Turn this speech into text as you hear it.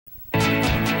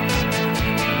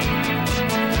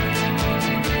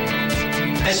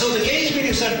And so the gays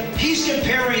meeting said, he's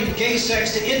comparing gay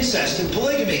sex to incest and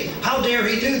polygamy. How dare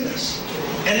he do this?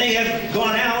 And they have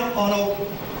gone out on a,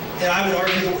 and I would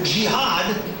argue,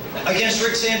 jihad against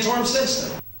Rick Santorum since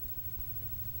then.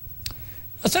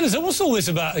 Senator, what's all this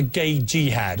about a gay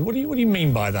jihad? What do you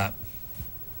mean by that?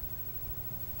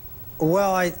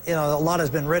 Well, a lot has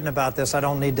been written about this. I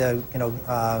don't need to,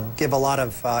 give a lot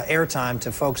of airtime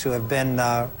to folks who have been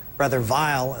rather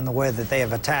vile in the way that they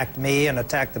have attacked me and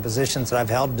attacked the positions that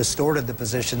I've held, distorted the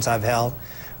positions I've held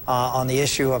on the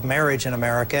issue of marriage in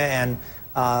America, and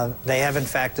they have in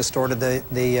fact distorted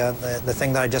the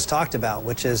thing that I just talked about,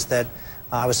 which is that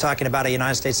I was talking about a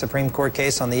United States Supreme Court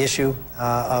case on the issue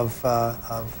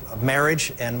of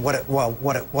marriage and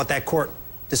what that court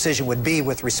decision would be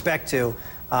with respect to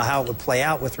how it would play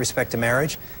out with respect to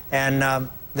marriage. And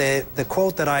the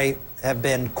quote that I have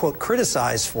been, quote,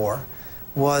 criticized for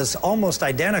was almost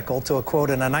identical to a quote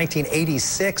in a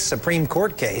 1986 Supreme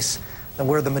Court case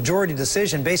where the majority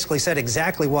decision basically said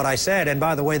exactly what I said. And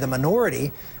by the way, the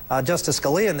minority, Justice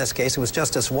Scalia in this case, it was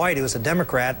Justice White, who was a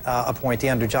Democrat appointee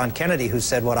under John Kennedy, who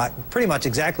said pretty much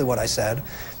exactly what I said.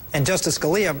 And Justice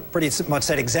Scalia pretty much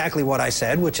said exactly what I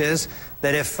said, which is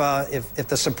that if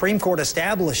the Supreme Court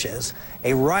establishes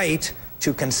a right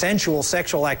to consensual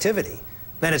sexual activity,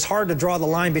 then it's hard to draw the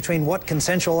line between what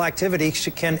consensual activity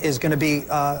is going to be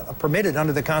permitted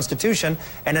under the Constitution,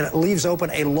 and it leaves open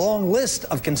a long list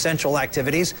of consensual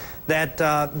activities that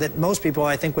most people,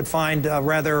 I think, would find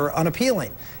rather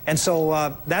unappealing. And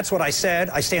so that's what I said.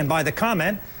 I stand by the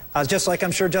comment, just like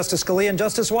I'm sure Justice Scalia and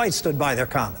Justice White stood by their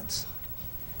comments.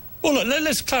 Well, look,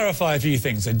 let's clarify a few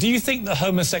things. Do you think that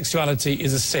homosexuality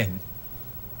is a sin?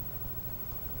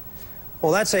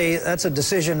 Well, that's a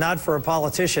decision not for a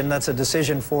politician. That's a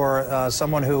decision for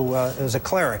someone who is a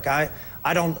cleric.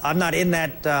 I'm not in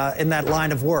that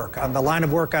line of work. The line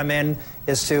of work I'm in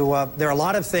is to. There are a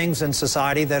lot of things in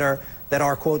society that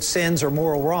are quote sins or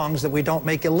moral wrongs that we don't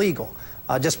make illegal.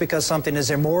 Just because something is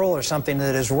immoral or something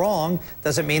that is wrong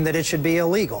doesn't mean that it should be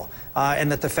illegal,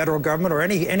 and that the federal government or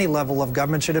any level of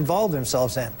government should involve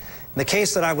themselves in. The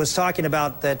case that I was talking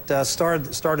about that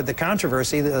started the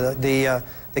controversy,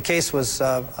 the case was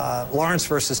Lawrence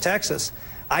versus Texas.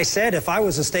 I said if I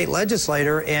was a state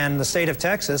legislator in the state of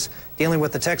Texas dealing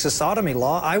with the Texas sodomy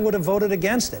law, I would have voted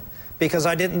against it, because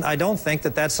I don't think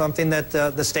that that's something that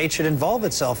the state should involve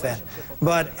itself in.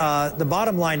 But the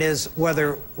bottom line is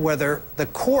whether the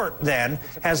court then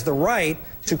has the right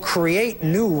to create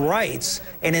new rights,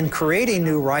 and in creating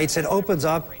new rights, it opens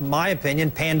up, in my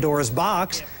opinion, Pandora's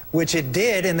box, which it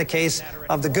did in the case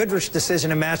of the Goodrich decision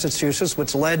in Massachusetts,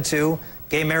 which led to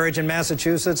gay marriage in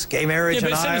Massachusetts, gay marriage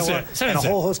in Iowa, and a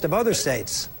whole host of other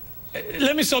states.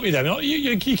 Let me stop you there.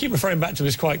 You keep referring back to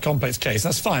this quite complex case.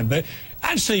 That's fine. But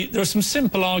actually, there are some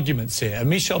simple arguments here.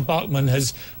 Michelle Bachmann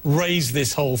has raised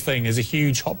this whole thing as a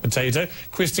huge hot potato.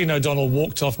 Christine O'Donnell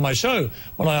walked off my show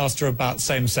when I asked her about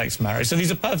same-sex marriage. So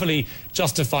these are perfectly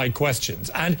justified questions.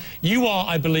 And you are,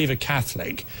 I believe, a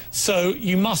Catholic. So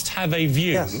you must have a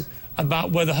view. Yes.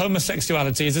 About whether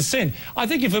homosexuality is a sin. I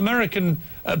think if American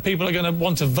people are going to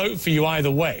want to vote for you either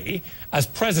way as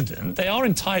president, they are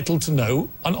entitled to know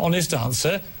an honest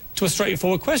answer to a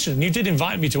straightforward question. And you did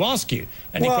invite me to ask you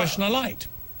any question I liked.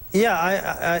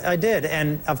 Yeah, I did.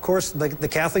 And, of course, the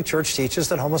Catholic Church teaches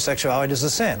that homosexuality is a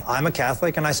sin. I'm a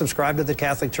Catholic, and I subscribe to the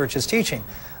Catholic Church's teaching.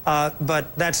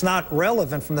 But that's not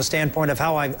relevant from the standpoint of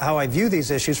how I view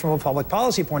these issues from a public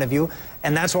policy point of view,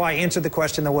 and that's why I answered the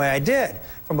question the way I did.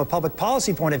 From a public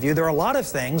policy point of view, there are a lot of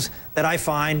things that I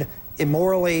find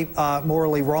immorally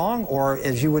morally wrong, or,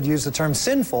 as you would use the term,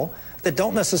 sinful, that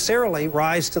don't necessarily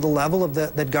rise to the level of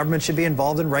that government should be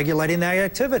involved in regulating that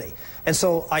activity. And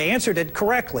so I answered it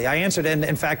correctly. I answered it,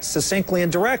 in fact, succinctly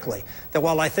and directly, that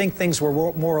while I think things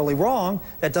were morally wrong,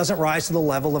 that doesn't rise to the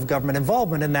level of government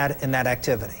involvement in that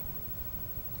activity.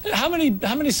 How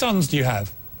many sons do you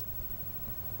have?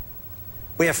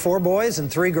 We have 4 boys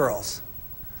and 3 girls.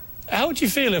 How would you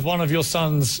feel if one of your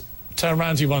sons turned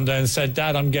around to you one day and said,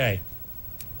 "Dad, I'm gay"?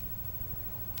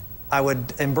 I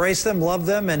would embrace them, love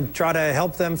them, and try to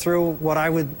help them through what I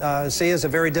would see as a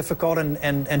very difficult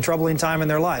and troubling time in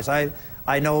their lives.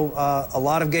 I know a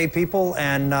lot of gay people,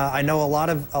 and I know a lot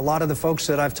of the folks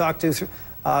that I've talked to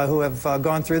who have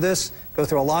gone through this, go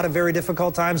through a lot of very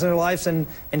difficult times in their lives, and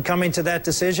coming to that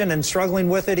decision and struggling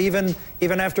with it even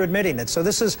after admitting it. So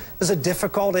this is a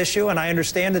difficult issue, and I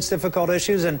understand it's difficult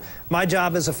issues, and my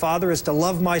job as a father is to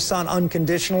love my son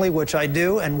unconditionally, which I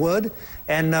do and would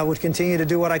continue to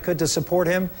do what I could to support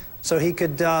him so he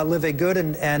could live a good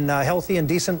and healthy and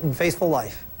decent and faithful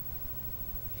life.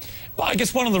 But I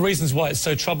guess one of the reasons why it's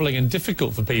so troubling and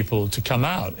difficult for people to come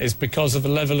out is because of the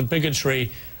level of bigotry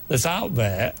that's out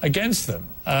there against them.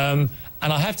 And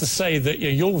I have to say that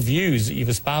your views that you've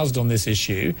espoused on this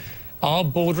issue are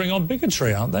bordering on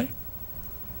bigotry, aren't they?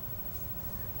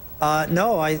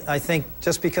 No, I think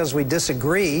just because we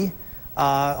disagree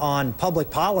on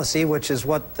public policy, which is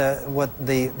what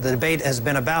the debate has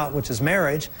been about, which is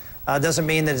marriage, doesn't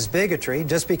mean that it's bigotry.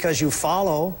 Just because you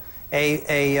follow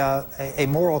a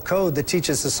moral code that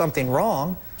teaches us something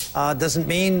wrong doesn't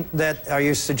mean that. Are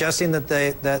you suggesting that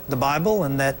the Bible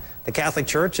and that the Catholic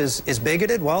Church is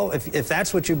bigoted? Well, if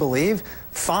that's what you believe,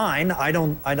 fine.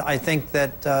 I think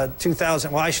that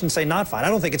 2000. Well, I shouldn't say not fine. I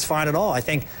don't think it's fine at all. I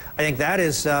think that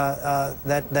is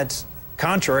that's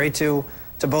contrary to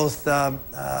both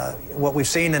what we've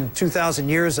seen in 2,000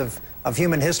 years of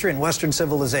human history and Western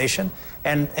civilization,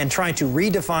 and trying to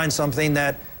redefine something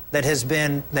that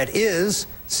is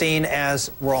seen as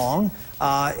wrong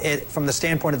from the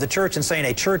standpoint of the church, and saying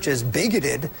a church is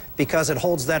bigoted because it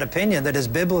holds that opinion that is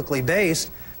biblically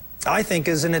based, I think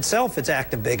is in itself its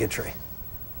act of bigotry.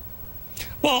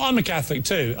 Well, I'm a Catholic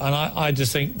too, and I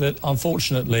just think that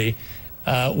unfortunately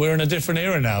we're in a different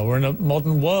era now. We're in a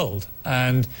modern world,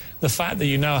 and the fact that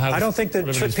you now have... I don't think that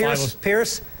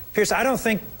Piers, I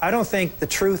don't think the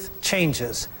truth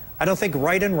changes. I don't think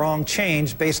right and wrong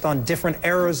change based on different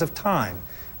eras of time.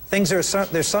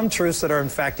 There's some truths that are in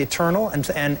fact eternal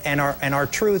and are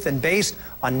truth and based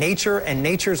on nature and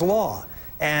nature's law.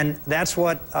 And that's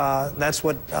what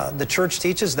the church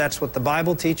teaches, that's what the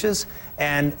Bible teaches,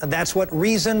 and that's what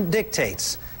reason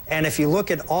dictates. And if you look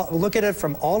at it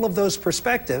from all of those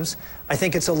perspectives, I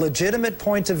think it's a legitimate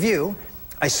point of view.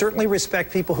 I certainly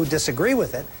respect people who disagree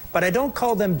with it, but I don't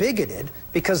call them bigoted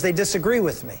because they disagree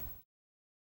with me.